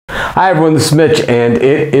Hi everyone, this is Mitch, and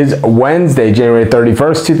it is Wednesday, January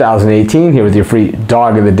 31st, 2018, here with your free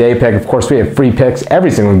Dog of the Day pick. Of course, we have free picks every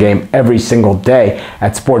single game, every single day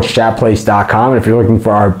at sportschatplace.com, and if you're looking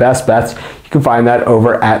for our best bets, you can find that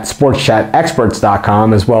over at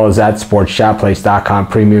sportschatexperts.com as well as at sportschatplace.com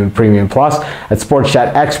premium plus. At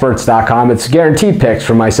sportschatexperts.com, it's guaranteed picks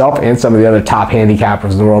from myself and some of the other top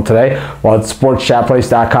handicappers in the world today, while at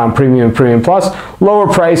sportschatplace.com premium plus,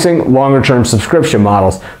 lower pricing, longer term subscription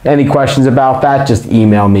models. Any questions about that, just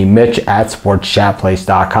email me, Mitch at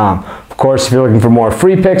sportschatplace.com. Of course, if you're looking for more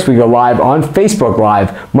free picks, we go live on Facebook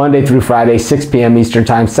Live Monday through Friday, 6 p.m. Eastern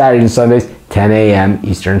Time, Saturdays and Sundays, 10 a.m.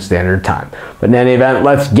 Eastern Standard Time. But in any event,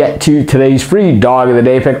 let's get to today's free Dog of the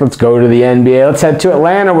Day pick. Let's go to the NBA. Let's head to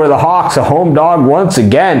Atlanta, where the Hawks, a home dog once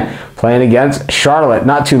again, playing against Charlotte.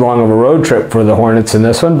 Not too long of a road trip for the Hornets in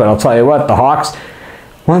this one, but I'll tell you what, the Hawks,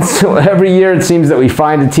 every year it seems that we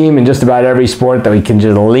find a team in just about every sport that we can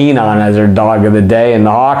just lean on as our Dog of the Day, and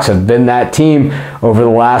the Hawks have been that team over the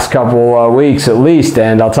last couple of weeks at least.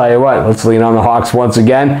 And I'll tell you what, let's lean on the Hawks once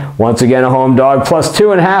again. Once again, a home dog plus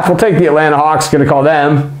 2.5. We'll take the Atlanta Hawks. Going to call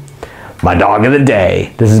them my Dog of the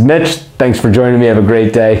Day. This is Mitch. Thanks for joining me. Have a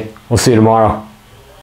great day. We'll see you tomorrow.